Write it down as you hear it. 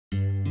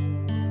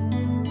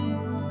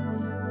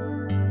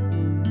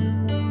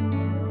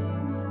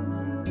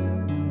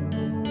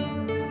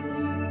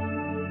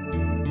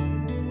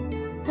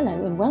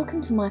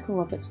Welcome to Michael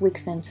Roberts Wig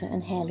Centre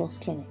and Hair Loss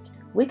Clinic,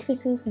 wig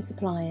fitters and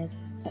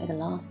suppliers for the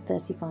last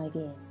 35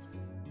 years.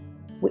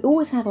 We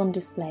always have on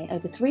display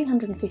over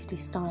 350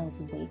 styles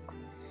of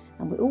wigs,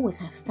 and we always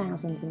have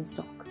thousands in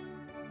stock.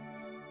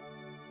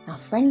 Our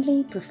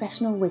friendly,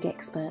 professional wig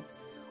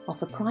experts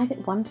offer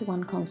private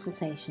one-to-one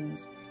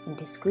consultations in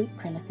discreet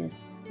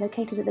premises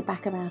located at the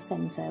back of our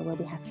centre where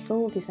we have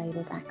full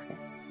disabled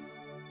access.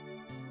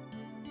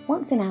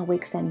 Once in our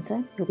wig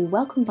centre, you'll be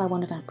welcomed by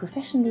one of our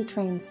professionally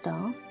trained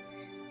staff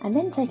and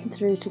then taken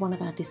through to one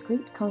of our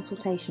discreet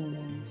consultation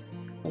rooms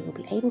where you'll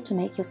be able to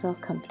make yourself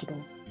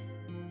comfortable.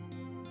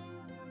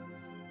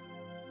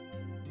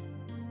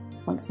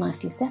 Once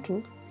nicely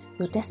settled,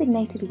 your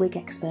designated wig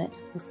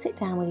expert will sit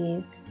down with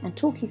you and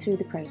talk you through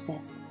the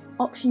process,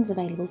 options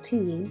available to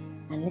you,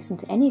 and listen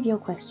to any of your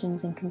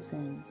questions and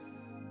concerns.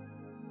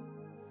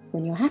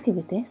 When you're happy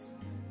with this,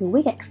 your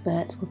wig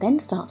expert will then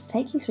start to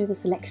take you through the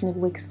selection of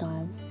wig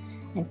styles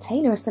and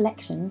tailor a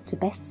selection to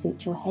best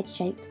suit your head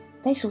shape,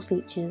 facial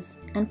features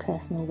and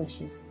personal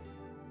wishes.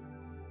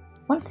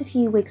 Once a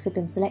few wigs have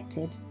been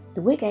selected,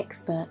 the wig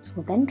expert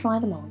will then try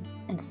them on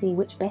and see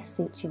which best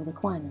suits your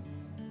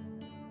requirements.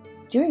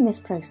 During this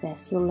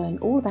process, you'll learn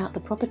all about the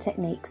proper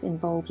techniques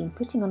involved in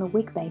putting on a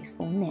wig base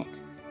or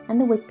net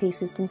and the wig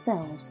pieces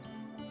themselves.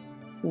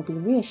 You'll be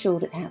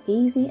reassured at how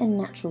easy and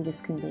natural this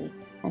can be,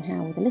 and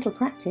how with a little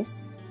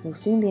practice, you'll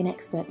soon be an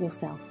expert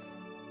yourself.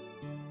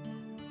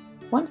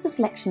 Once the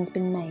selection's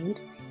been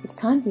made, it's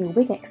time for your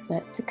wig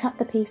expert to cut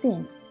the piece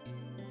in.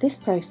 This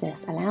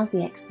process allows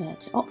the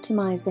expert to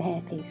optimise the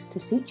hairpiece to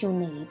suit your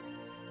needs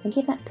and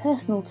give that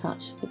personal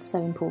touch that's so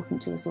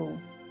important to us all.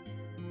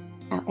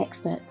 Our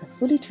experts are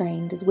fully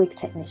trained as wig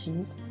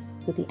technicians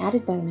with the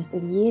added bonus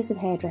of years of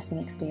hairdressing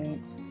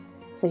experience,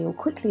 so you'll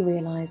quickly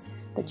realise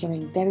that you're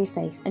in very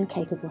safe and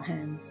capable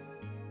hands.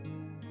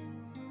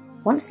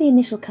 Once the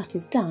initial cut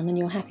is done and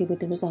you're happy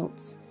with the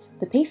results,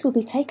 the piece will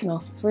be taken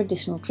off for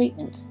additional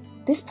treatment.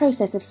 This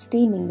process of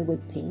steaming the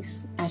wig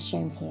piece, as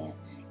shown here,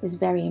 is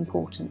very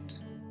important.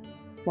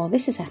 While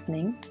this is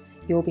happening,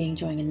 you'll be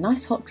enjoying a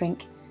nice hot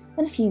drink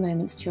and a few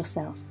moments to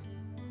yourself.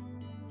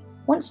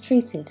 Once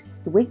treated,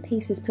 the wig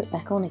piece is put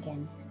back on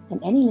again,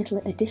 and any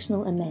little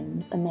additional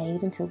amends are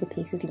made until the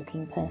piece is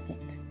looking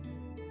perfect.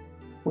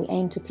 We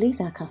aim to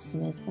please our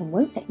customers and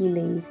won't let you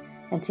leave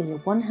until you're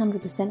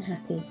 100%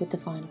 happy with the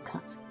final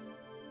cut.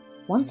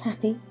 Once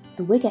happy,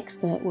 the wig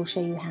expert will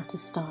show you how to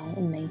style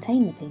and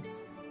maintain the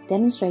piece,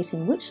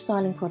 demonstrating which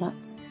styling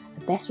products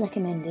are best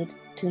recommended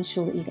to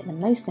ensure that you get the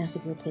most out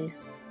of your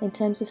piece in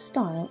terms of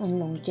style and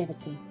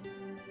longevity.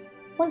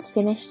 Once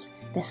finished,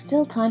 there's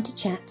still time to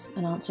chat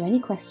and answer any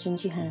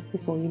questions you have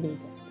before you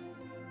leave us.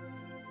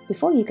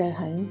 Before you go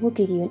home, we'll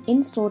give you an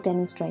in-store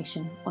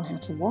demonstration on how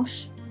to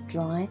wash,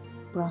 dry,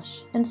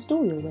 brush and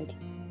store your wig.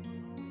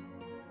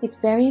 It's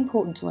very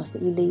important to us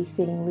that you leave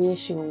feeling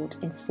reassured,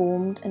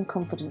 informed and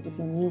confident with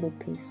your new wig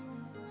piece,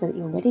 so that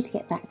you're ready to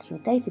get back to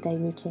your day-to-day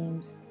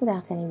routines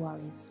without any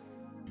worries.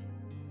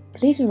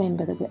 Please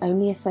remember that we're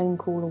only a phone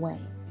call away,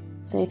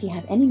 so if you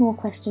have any more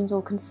questions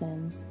or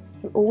concerns,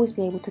 you'll always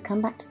be able to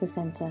come back to the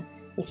centre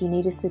if you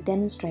need us to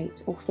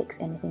demonstrate or fix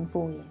anything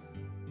for you.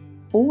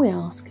 All we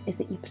ask is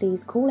that you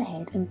please call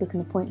ahead and book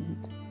an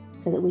appointment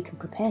so that we can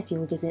prepare for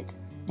your visit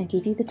and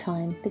give you the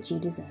time that you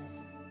deserve.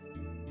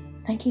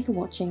 Thank you for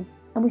watching,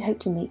 and we hope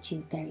to meet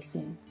you very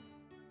soon.